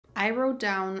I wrote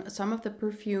down some of the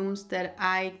perfumes that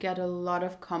I get a lot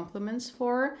of compliments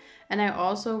for, and I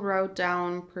also wrote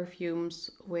down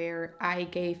perfumes where I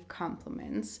gave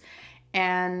compliments.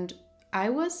 And I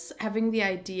was having the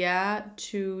idea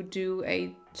to do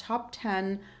a top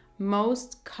 10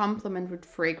 most complimented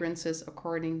fragrances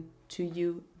according to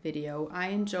you video. I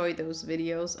enjoy those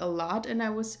videos a lot, and I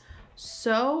was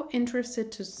so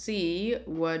interested to see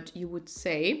what you would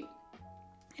say.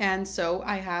 And so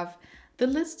I have the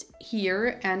list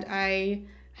here, and I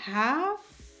have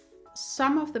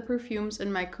some of the perfumes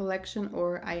in my collection,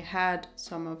 or I had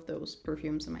some of those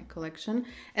perfumes in my collection.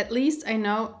 At least I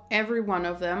know every one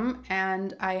of them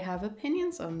and I have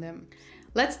opinions on them.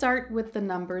 Let's start with the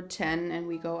number 10 and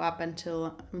we go up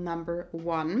until number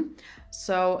 1.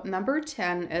 So number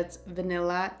 10 is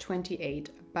Vanilla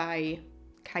 28 by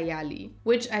Kayali,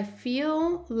 which I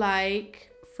feel like,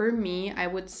 for me, I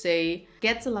would say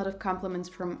gets a lot of compliments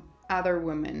from other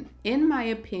women. In my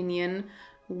opinion,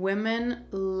 women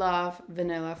love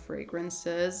vanilla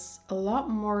fragrances a lot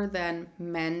more than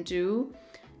men do.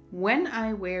 When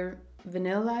I wear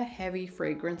vanilla heavy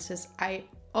fragrances, I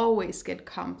always get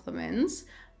compliments,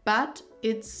 but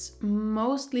it's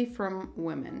mostly from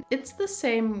women. It's the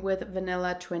same with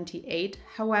Vanilla 28.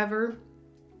 However,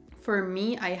 for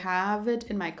me, I have it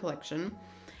in my collection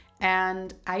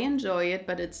and I enjoy it,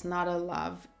 but it's not a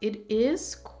love. It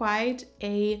is quite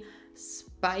a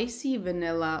spicy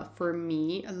vanilla for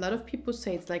me. A lot of people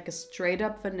say it's like a straight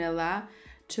up vanilla.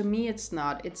 To me, it's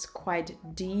not. It's quite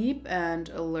deep and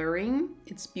alluring.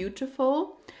 It's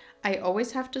beautiful. I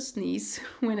always have to sneeze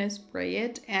when I spray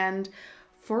it. And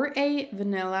for a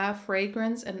vanilla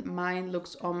fragrance, and mine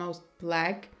looks almost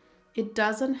black, it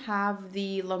doesn't have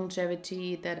the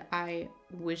longevity that I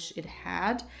wish it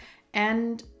had.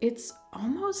 And it's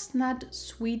almost not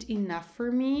sweet enough for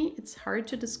me. It's hard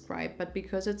to describe, but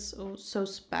because it's so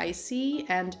spicy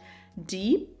and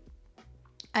deep,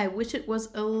 I wish it was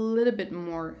a little bit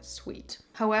more sweet.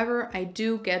 However, I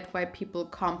do get why people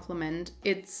compliment.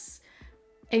 It's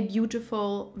a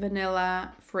beautiful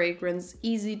vanilla fragrance,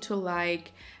 easy to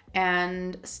like,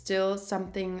 and still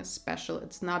something special.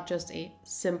 It's not just a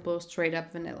simple straight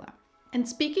up vanilla. And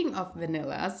speaking of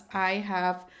vanillas, I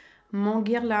have Mon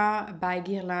Guerlain by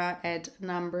Guerlain at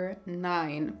number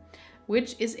 9,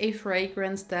 which is a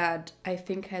fragrance that I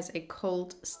think has a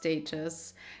cult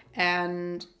status,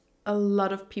 and a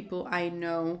lot of people I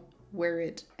know wear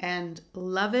it and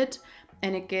love it,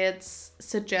 and it gets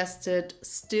suggested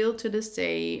still to this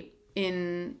day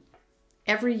in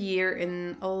every year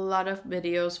in a lot of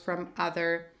videos from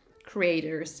other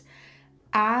creators.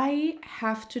 I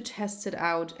have to test it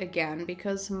out again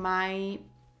because my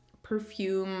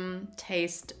perfume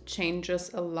taste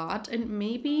changes a lot, and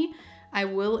maybe I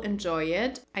will enjoy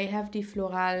it. I have the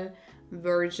floral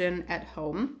version at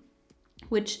home,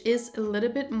 which is a little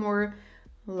bit more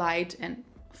light and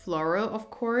floral, of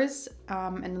course,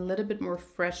 and a little bit more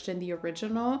fresh than the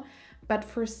original. But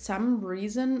for some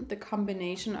reason, the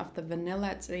combination of the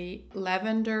vanilla, it's a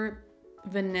lavender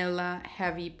vanilla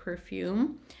heavy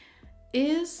perfume,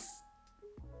 is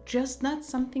just not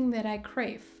something that I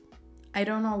crave. I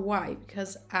don't know why,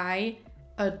 because I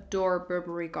adore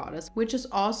Burberry Goddess, which is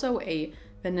also a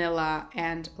vanilla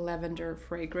and lavender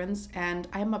fragrance, and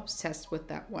I'm obsessed with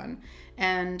that one.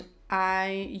 And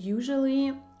I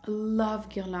usually love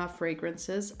Guerlain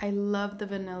fragrances. I love the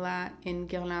vanilla in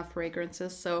Guerlain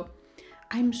fragrances, so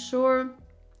I'm sure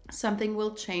something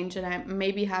will change and I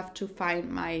maybe have to find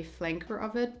my flanker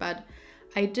of it, but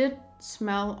I did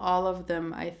smell all of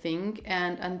them, I think,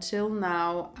 and until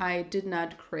now I did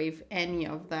not crave any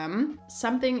of them.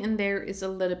 Something in there is a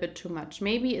little bit too much.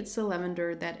 Maybe it's the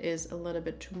lavender that is a little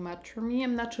bit too much for me.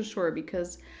 I'm not too sure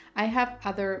because I have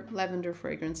other lavender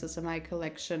fragrances in my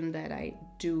collection that I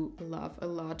do love a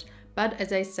lot. But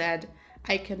as I said,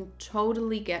 I can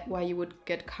totally get why you would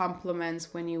get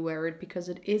compliments when you wear it, because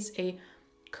it is a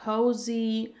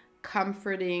cozy,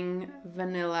 comforting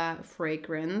vanilla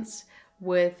fragrance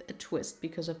with a twist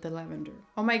because of the lavender.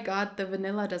 Oh my god, the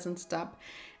vanilla doesn't stop.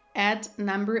 At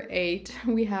number 8,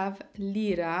 we have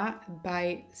Lira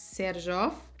by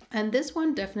Xerjoff. And this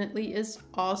one definitely is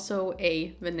also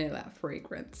a vanilla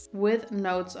fragrance with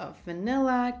notes of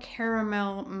vanilla,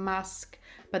 caramel, musk,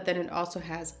 but then it also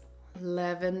has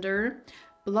lavender,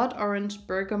 blood orange,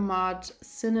 bergamot,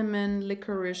 cinnamon,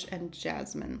 licorice, and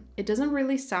jasmine. It doesn't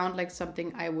really sound like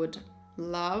something I would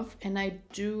love, and I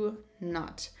do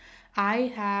not.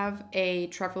 I have a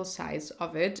truffle size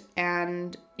of it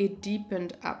and it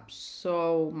deepened up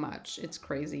so much. It's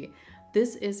crazy.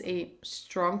 This is a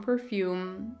strong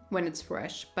perfume when it's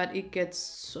fresh, but it gets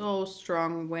so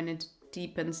strong when it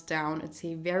deepens down. It's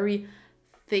a very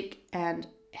thick and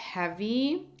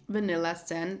heavy vanilla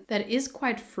scent that is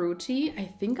quite fruity. I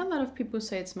think a lot of people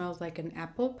say it smells like an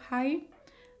apple pie.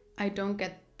 I don't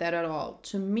get that at all.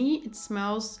 To me, it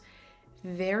smells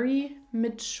very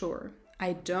mature.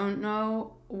 I don't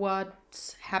know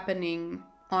what's happening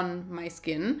on my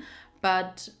skin,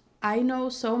 but I know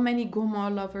so many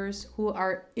gourmand lovers who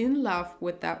are in love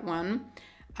with that one.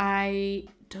 I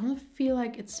don't feel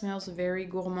like it smells very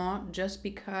gourmand just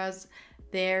because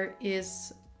there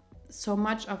is so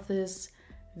much of this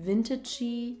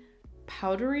vintagey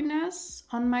powderiness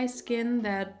on my skin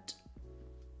that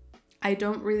I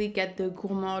don't really get the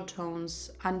gourmand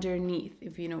tones underneath,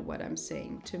 if you know what I'm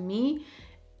saying. To me,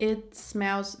 it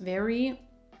smells very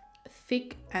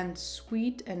thick and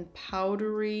sweet and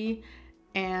powdery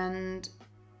and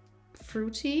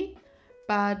fruity,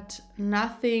 but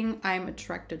nothing I'm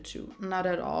attracted to, not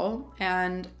at all.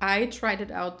 And I tried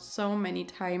it out so many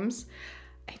times.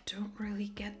 I don't really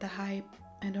get the hype.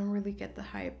 And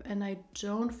I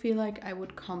don't feel like I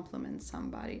would compliment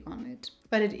somebody on it.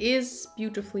 But it is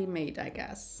beautifully made, I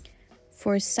guess.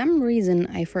 For some reason,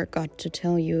 I forgot to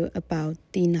tell you about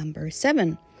the number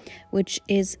 7, which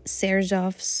is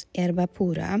Xerjoff's Erba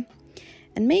Pura.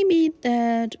 And maybe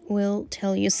that will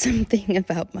tell you something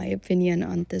about my opinion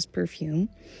on this perfume.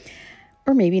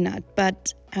 Or maybe not,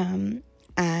 but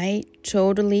I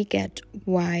totally get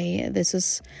why this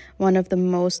is one of the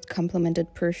most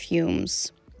complimented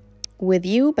perfumes with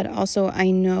you, but also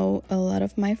I know a lot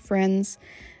of my friends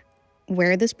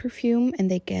wear this perfume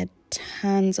and they get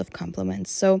tons of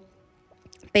compliments. So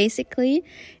basically,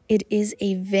 it is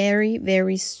a very,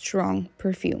 very strong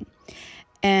perfume.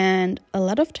 And a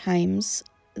lot of times,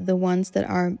 the ones that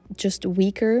are just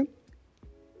weaker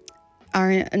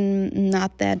are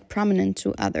not that prominent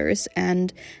to others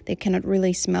and they cannot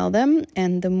really smell them.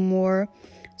 And the more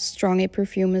strong a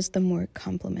perfume is, the more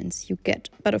compliments you get.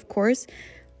 But of course,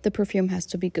 the perfume has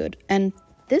to be good. And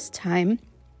this time,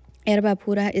 Erba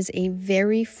Pura is a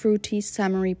very fruity,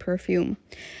 summery perfume.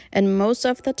 And most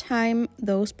of the time,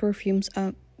 those perfumes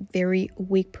are very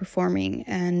weak performing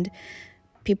and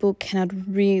people cannot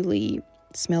really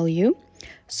smell you.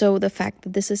 So the fact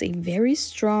that this is a very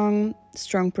strong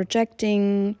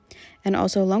projecting and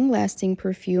also long-lasting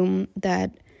perfume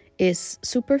that is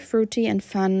super fruity and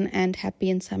fun and happy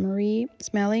and summery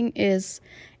smelling is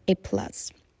a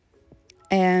plus.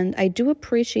 And I do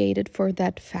appreciate it for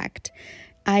that fact.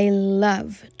 I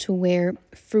love to wear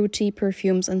fruity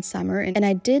perfumes in summer, and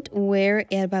I did wear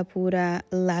Erba Pura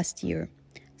last year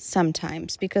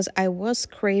sometimes because I was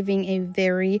craving a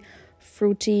very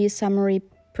fruity, summery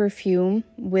perfume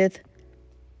with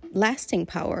lasting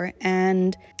power.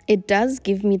 And it does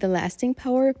give me the lasting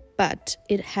power, but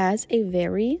it has a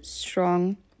very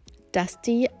strong,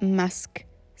 dusty musk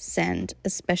scent,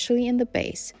 especially in the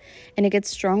base. And it gets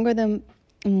stronger the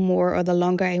more or the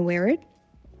longer I wear it.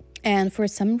 And for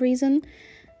some reason,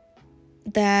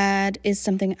 that is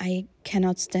something I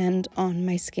cannot stand on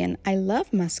my skin. I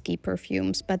love musky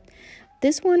perfumes, but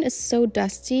this one is so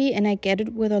dusty, and I get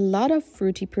it with a lot of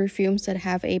fruity perfumes that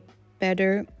have a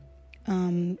better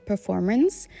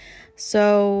performance.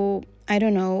 So I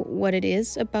don't know what it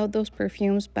is about those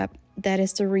perfumes, but that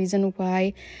is the reason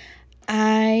why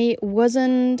I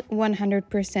wasn't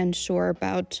 100% sure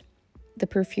about the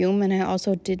perfume, and I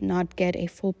also did not get a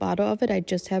full bottle of it. I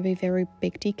just have a very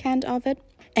big decant of it,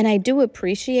 and I do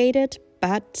appreciate it,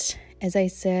 but as I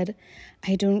said,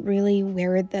 I don't really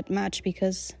wear it that much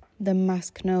because the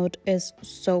musk note is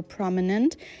so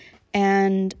prominent.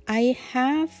 And I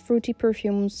have fruity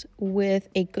perfumes with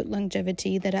a good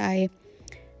longevity that I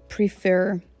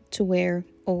prefer to wear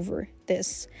over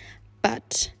this.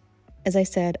 But as I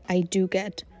said, I do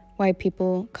get why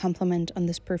people compliment on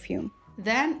this perfume.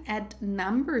 Then at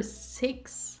number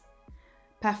 6,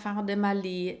 Parfum de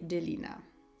Mali Delina.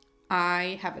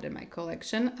 I have it in my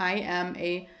collection. I am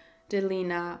a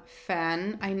Delina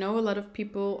fan. I know a lot of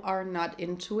people are not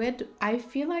into it. I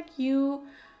feel like you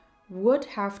would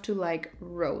have to like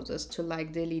roses to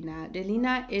like Delina.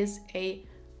 Delina is a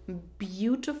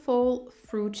beautiful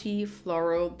fruity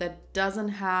floral that doesn't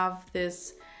have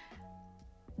this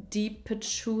deep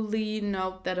patchouli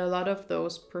note that a lot of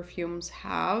those perfumes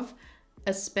have,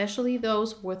 especially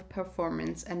those with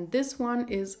performance. And this one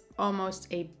is almost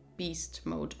a beast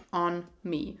mode on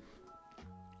me.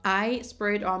 I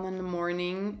spray it on in the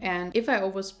morning, and if I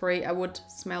overspray, I would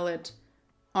smell it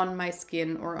on my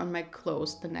skin or on my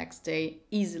clothes the next day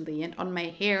easily. And on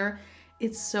my hair,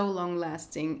 it's so long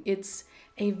lasting. It's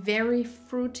a very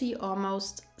fruity,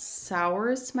 almost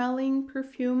sour smelling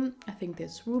perfume. I think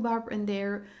there's rhubarb in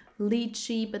there,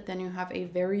 lychee, but then you have a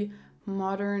very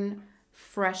modern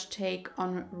fresh take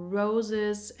on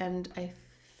roses, and I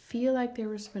feel like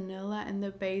there is vanilla in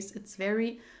the base. It's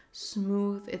very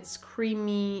smooth, it's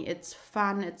creamy, it's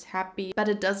fun, it's happy, but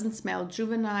it doesn't smell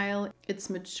juvenile. It's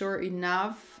mature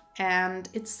enough, and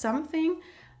it's something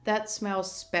that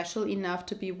smells special enough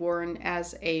to be worn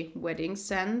as a wedding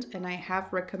scent, and I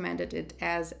have recommended it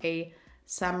as a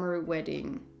summer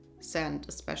wedding scent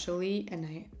especially, and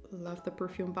I love the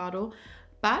perfume bottle,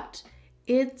 but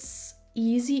it's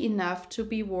easy enough to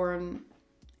be worn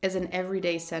as an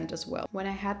everyday scent as well. When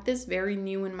I had this very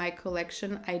new in my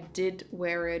collection, I did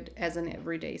wear it as an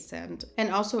everyday scent.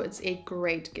 And also it's a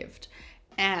great gift.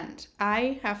 And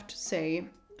I have to say,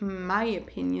 my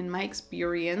opinion, my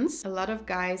experience, a lot of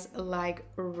guys like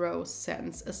rose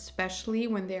scents, especially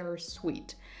when they are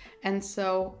sweet. And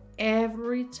so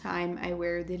every time I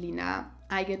wear Delina,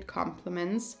 I get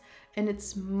compliments, and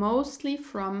it's mostly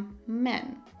from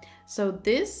men. So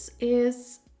this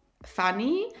is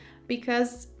funny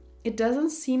because it doesn't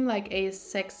seem like a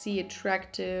sexy,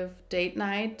 attractive date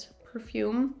night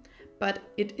perfume, but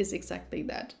it is exactly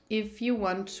that. If you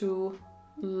want to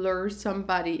lure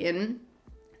somebody in,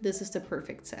 this is the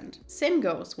perfect scent. Same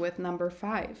goes with number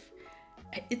 5.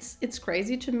 It's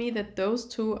crazy to me that those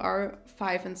two are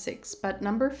 5 and 6, but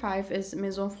number 5 is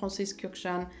Maison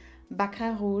Kurkdjian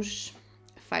Baccarat Rouge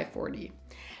 540.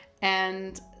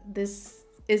 And this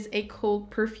is a cold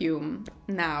perfume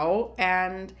now,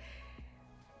 and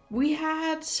we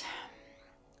have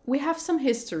some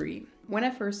history. When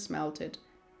I first smelled it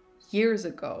years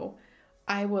ago,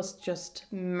 I was just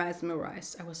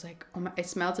mesmerized. I was like, oh my, I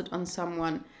smelled it on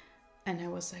someone and I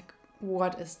was like,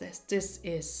 what is this? This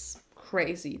is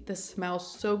crazy. This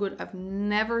smells so good. I've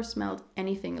never smelled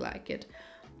anything like it.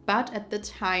 But at the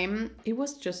time, it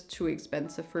was just too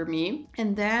expensive for me.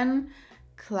 And then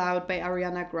Cloud by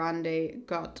Ariana Grande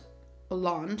got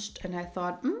launched, and I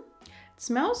thought, it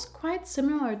smells quite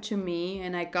similar to me,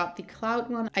 and I got the Cloud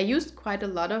one. I used quite a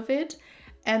lot of it,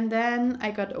 and then I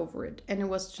got over it, and it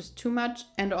was just too much.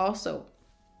 And also,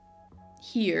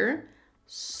 here,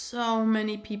 so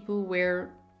many people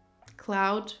wear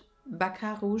Cloud,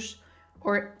 Baccarat Rouge,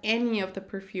 or any of the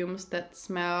perfumes that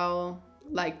smell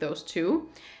like those two.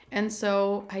 And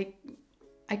so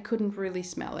I couldn't really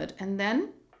smell it. And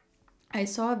then I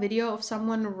saw a video of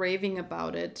someone raving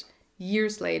about it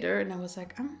years later, and I was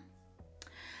like,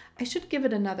 I should give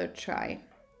it another try.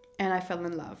 And I fell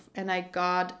in love, and I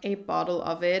got a bottle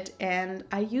of it, and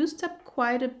I used up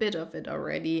quite a bit of it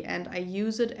already, and I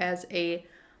use it as a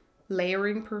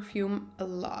layering perfume a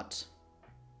lot.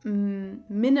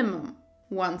 Minimum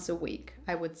once a week,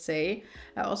 I would say.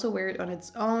 I also wear it on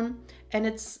its own, and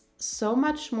it's so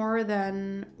much more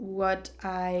than what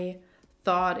I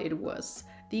thought it was.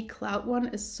 The Cloud one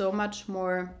is so much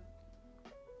more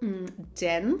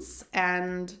dense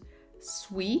and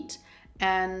sweet,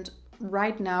 and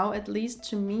right now, at least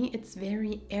to me, it's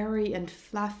very airy and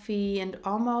fluffy and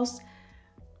almost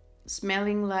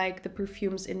smelling like the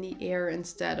perfumes in the air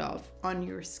instead of on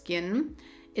your skin.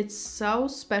 It's so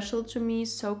special to me,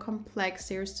 so complex.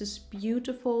 There's this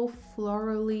beautiful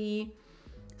florally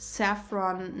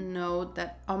saffron note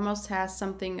that almost has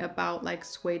something about like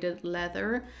suede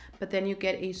leather, but then you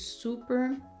get a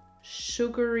super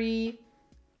sugary,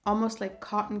 almost like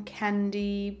cotton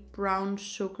candy, brown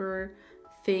sugar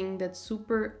thing that's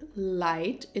super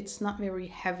light. It's not very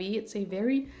heavy. It's a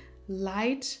very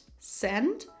light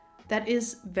scent that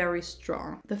is very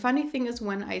strong. The funny thing is,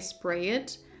 when I spray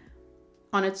it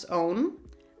on its own,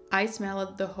 I smell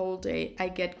it the whole day. I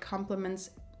get compliments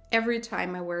every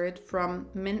time I wear it from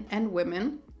men and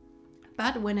women.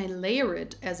 But when I layer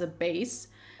it as a base,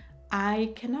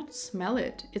 I cannot smell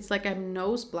it. It's like I'm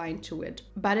nose blind to it.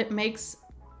 But it makes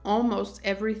almost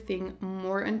everything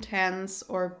more intense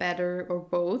or better or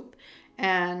both.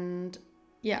 And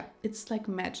yeah, it's like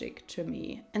magic to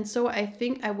me. And so I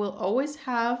think I will always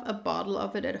have a bottle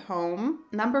of it at home.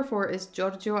 Number 4 is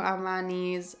Giorgio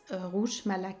Armani's Rouge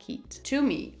Malachite. To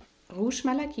me, Rouge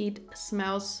Malachite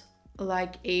smells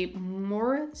like a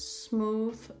more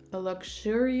smooth,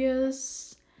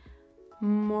 luxurious,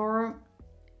 more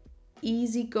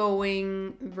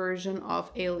easygoing version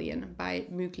of Alien by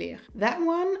Mugler. That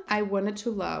one I wanted to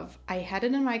love. I had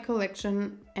it in my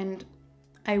collection and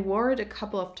I wore it a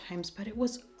couple of times, but it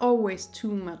was always too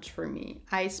much for me.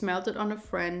 I smelled it on a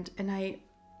friend and I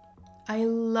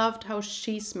loved how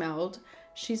she smelled.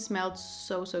 She smelled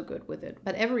so good with it.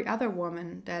 But every other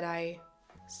woman that I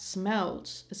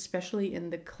smelled, especially in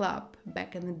the club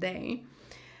back in the day,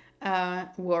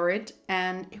 wore it,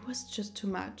 and it was just too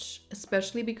much,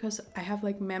 especially because I have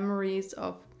like memories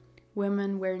of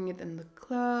women wearing it in the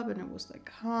club and it was like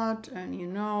hot and, you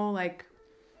know, like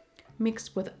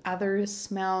mixed with other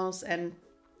smells, and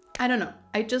I don't know,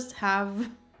 I just have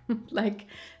like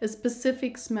a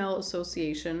specific smell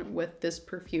association with this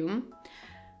perfume.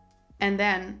 And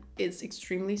then it's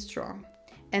extremely strong.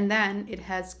 And then it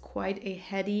has quite a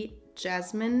heady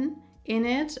jasmine in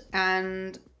it,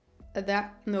 and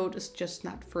that note is just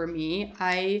not for me.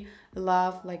 I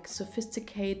love like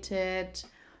sophisticated,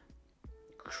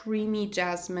 creamy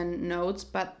jasmine notes,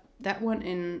 but that one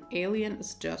in Alien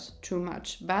is just too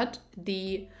much. But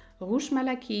the Rouge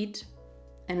Malachite,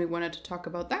 and we wanted to talk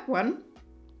about that one,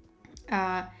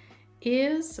 I'm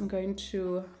going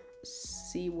to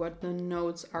see what the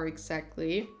notes are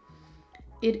exactly.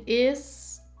 It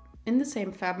is in the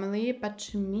same family, but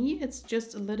to me it's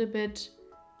just a little bit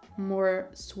more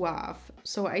suave.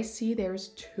 So I see there's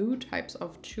 2 types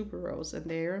of tuberose in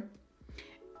there,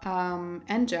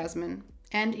 and jasmine,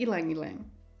 and ylang ylang,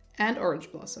 and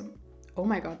orange blossom. Oh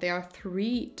my god, there are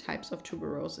 3 types of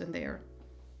tuberose in there.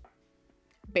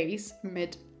 Base,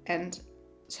 mid, and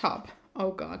top.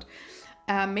 Oh god.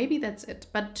 Maybe that's it.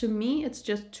 But to me, it's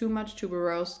just too much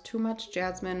tuberose, too much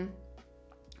jasmine.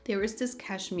 There is this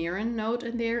cashmerean note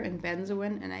in there and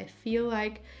benzoin, and I feel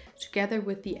like together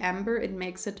with the amber, it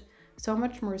makes it so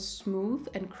much more smooth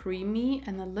and creamy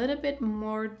and a little bit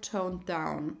more toned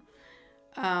down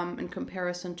in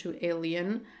comparison to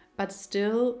Alien. But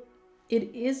still,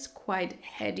 it is quite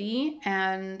heady,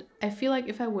 and I feel like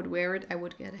if I would wear it, I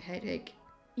would get a headache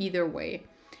either way.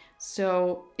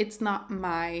 So it's not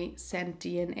my scent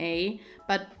DNA,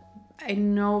 but I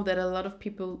know that a lot of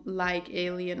people like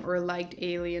Alien or liked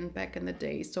Alien back in the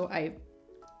day. So I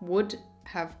would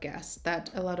have guessed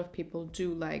that a lot of people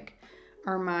do like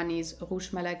Armani's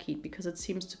Rouge Malachite, because it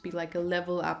seems to be like a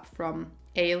level up from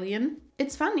Alien.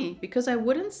 It's funny because I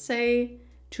wouldn't say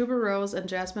tuberose and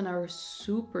jasmine are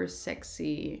super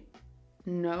sexy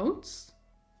notes,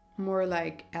 more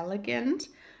like elegant.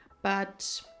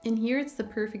 But in here, it's the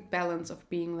perfect balance of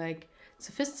being like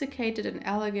sophisticated and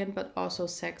elegant, but also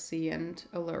sexy and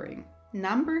alluring.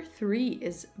 Number 3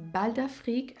 is Bal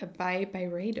D'Afrique by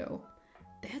Byredo.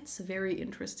 That's very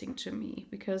interesting to me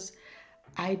because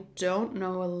I don't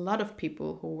know a lot of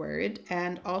people who wear it,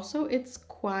 and also it's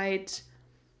quite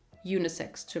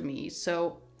unisex to me.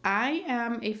 So I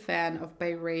am a fan of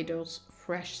Byredo's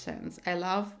fresh scents. I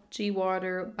love G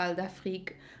Water, Bal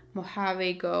D'Afrique,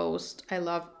 Mojave Ghost. I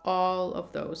love all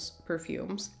of those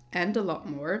perfumes and a lot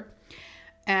more.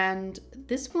 And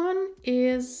this one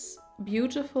is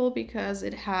beautiful because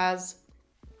it has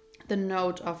the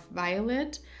note of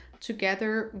violet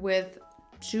together with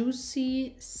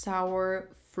juicy sour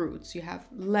fruits. You have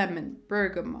lemon,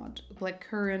 bergamot,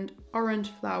 blackcurrant,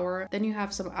 orange flower. Then you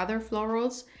have some other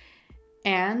florals,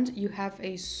 and you have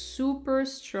a super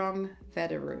strong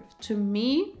vetiver. To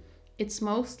me, it's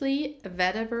mostly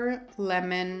vetiver,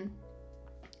 lemon,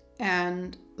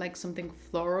 and like something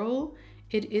floral.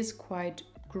 It is quite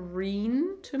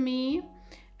green to me,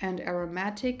 and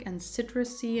aromatic and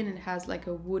citrusy, and it has like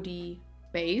a woody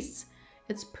base.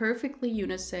 It's perfectly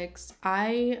unisex.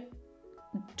 I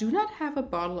do not have a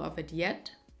bottle of it yet.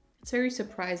 It's very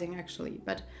surprising actually,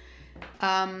 but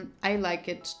I like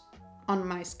it on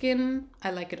my skin.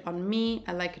 I like it on me.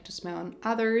 I like it to smell on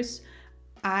others.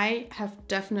 I have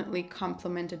definitely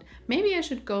complimented. Maybe I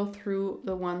should go through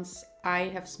the ones I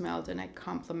have smelled and I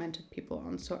complimented people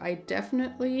on. So I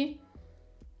definitely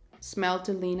smelled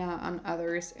Delina on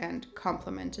others and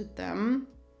complimented them,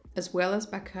 as well as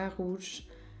Baccarat Rouge,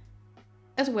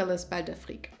 as well as Bal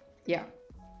D'Afrique. Yeah,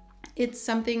 it's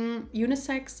something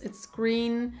unisex, it's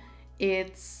green,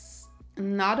 it's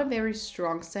not a very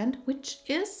strong scent, which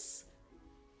is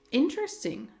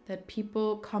interesting that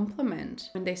people compliment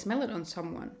when they smell it on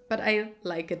someone. But I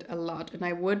like it a lot, and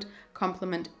I would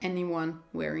compliment anyone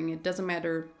wearing it, doesn't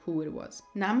matter who it was.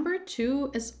 Number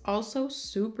 2 is also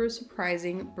super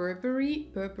surprising,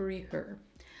 Burberry Her.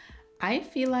 I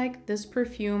feel like this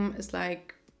perfume is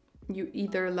like, you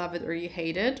either love it or you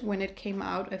hate it. When it came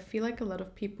out, I feel like a lot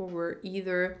of people were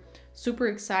either super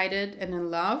excited and in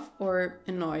love or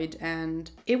annoyed. And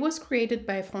it was created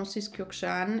by Francis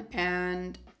Kurkdjian,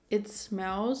 and it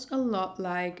smells a lot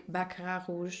like Baccarat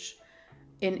Rouge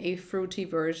in a fruity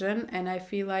version. And I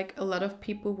feel like a lot of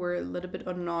people were a little bit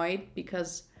annoyed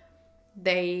because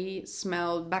they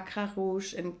smelled Baccarat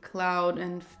Rouge and Cloud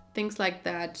and things like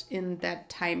that in that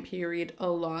time period a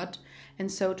lot.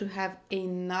 And so to have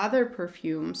another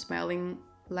perfume smelling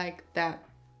like that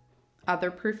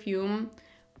other perfume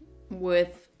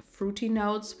with fruity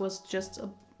notes was just a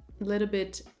little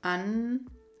bit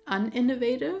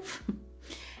uninnovative,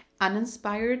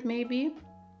 uninspired maybe.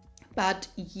 But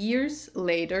years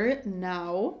later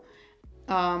now,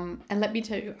 And let me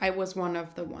tell you, I was one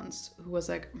of the ones who was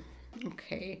like,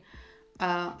 okay.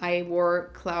 I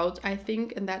wore Cloud, I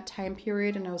think, in that time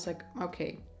period, and I was like,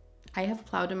 okay, I have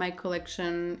Cloud in my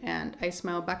collection and I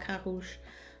smell Baccarat Rouge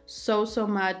so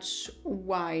much.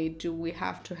 Why do we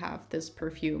have to have this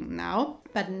perfume now?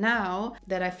 But now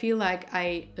that I feel like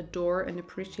I adore and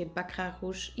appreciate Baccarat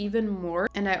Rouge even more,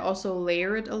 and I also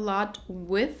layer it a lot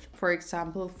with, for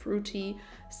example, fruity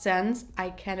scents, I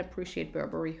can appreciate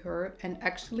Burberry Her. And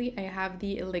actually I have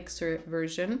the elixir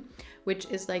version, which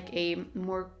is like a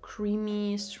more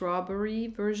creamy strawberry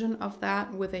version of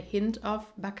that with a hint of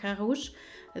Baccarat Rouge.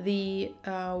 The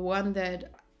one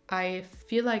that I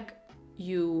feel like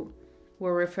you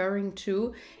were referring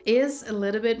to is a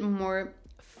little bit more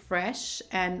fresh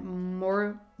and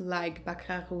more like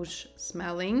Baccarat Rouge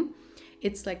smelling.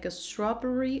 It's like a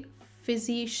strawberry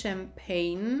fizzy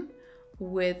champagne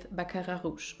with Baccarat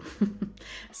Rouge.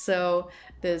 So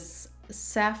this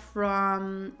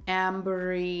saffron,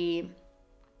 ambery,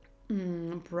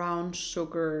 brown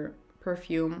sugar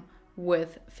perfume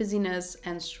with fizziness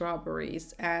and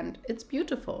strawberries, and it's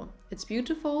beautiful. It's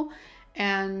beautiful,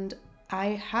 and I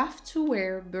have to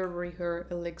wear Burberry Her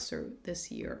Elixir this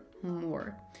year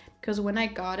more, because when I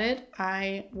got it,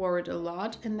 I wore it a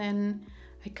lot and then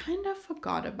I kind of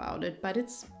forgot about it, but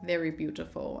it's very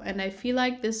beautiful. And I feel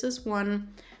like this is one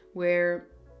where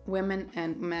women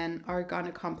and men are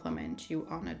gonna compliment you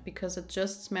on it, because it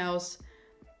just smells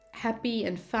happy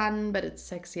and fun, but it's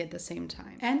sexy at the same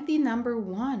time. And the number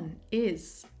one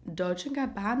is Dolce &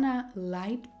 Gabbana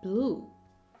Light Blue.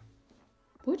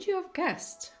 Would you have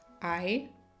guessed? I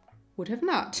would have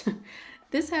not.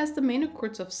 This has the main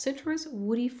accords of citrus,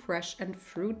 woody, fresh, and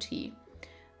fruity.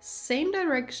 Same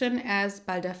direction as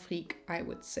Bal d'Afrique, I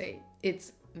would say.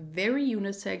 It's very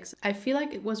unisex. I feel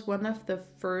like it was one of the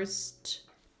first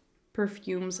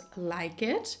perfumes like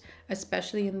it,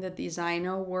 especially in the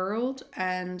designer world,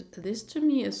 and this to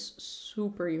me is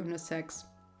super unisex.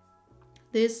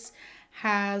 This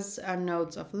has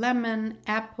notes of lemon,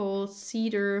 apple,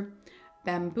 cedar,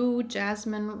 bamboo,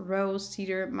 jasmine, rose,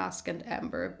 cedar, musk, and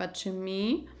amber, but to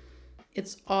me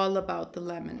it's all about the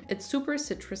lemon. It's super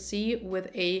citrusy with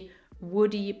a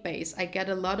woody base. I get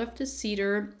a lot of the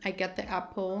cedar, I get the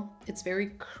apple, it's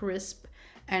very crisp,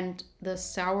 and the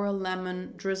sour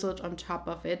lemon drizzled on top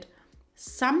of it.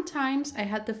 Sometimes I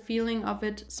had the feeling of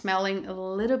it smelling a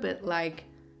little bit like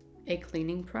a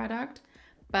cleaning product,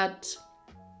 but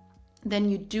then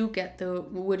you do get the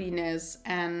woodiness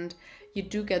and you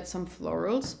do get some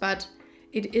florals, but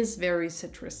it is very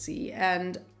citrusy.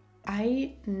 And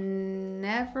I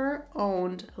never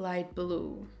owned light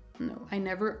blue. No, I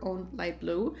never owned light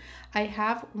blue. I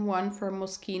have one from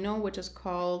Moschino, which is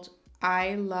called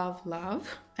I Love Love,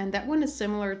 and that one is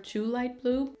similar to light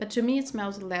blue, but to me it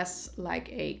smells less like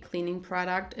a cleaning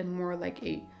product and more like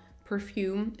a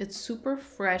perfume. It's super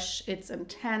fresh, it's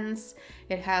intense,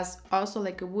 it has also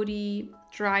like a woody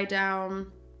dry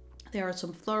down, there are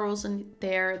some florals in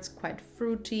there, it's quite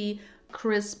fruity,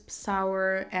 crisp,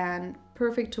 sour, and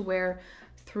perfect to wear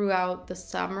throughout the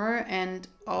summer, and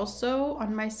also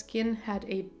on my skin had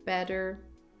a better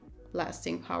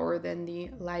lasting power than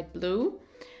the light blue.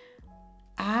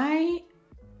 I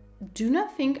do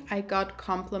not think I got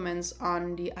compliments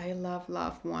on the I Love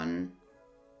Love one,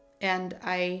 and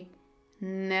I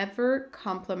never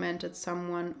complimented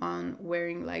someone on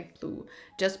wearing light blue,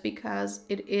 just because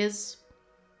it is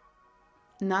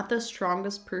not the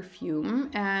strongest perfume,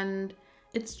 and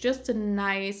it's just a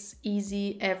nice,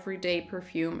 easy, everyday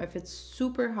perfume. If it's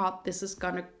super hot, this is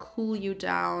gonna cool you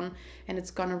down and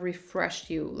it's gonna refresh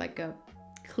you like a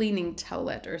cleaning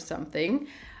towelette or something.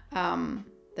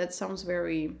 That sounds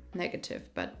very negative,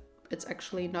 but it's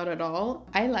actually not at all.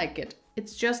 I like it.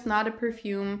 It's just not a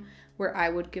perfume where I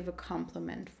would give a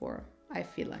compliment for, I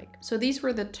feel like. So these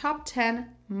were the top 10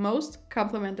 most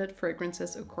complimented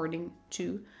fragrances according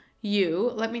to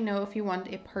you. Let me know if you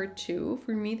want a part 2.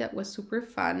 For me, that was super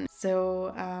fun.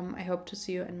 So I hope to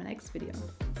see you in my next video.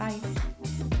 Bye.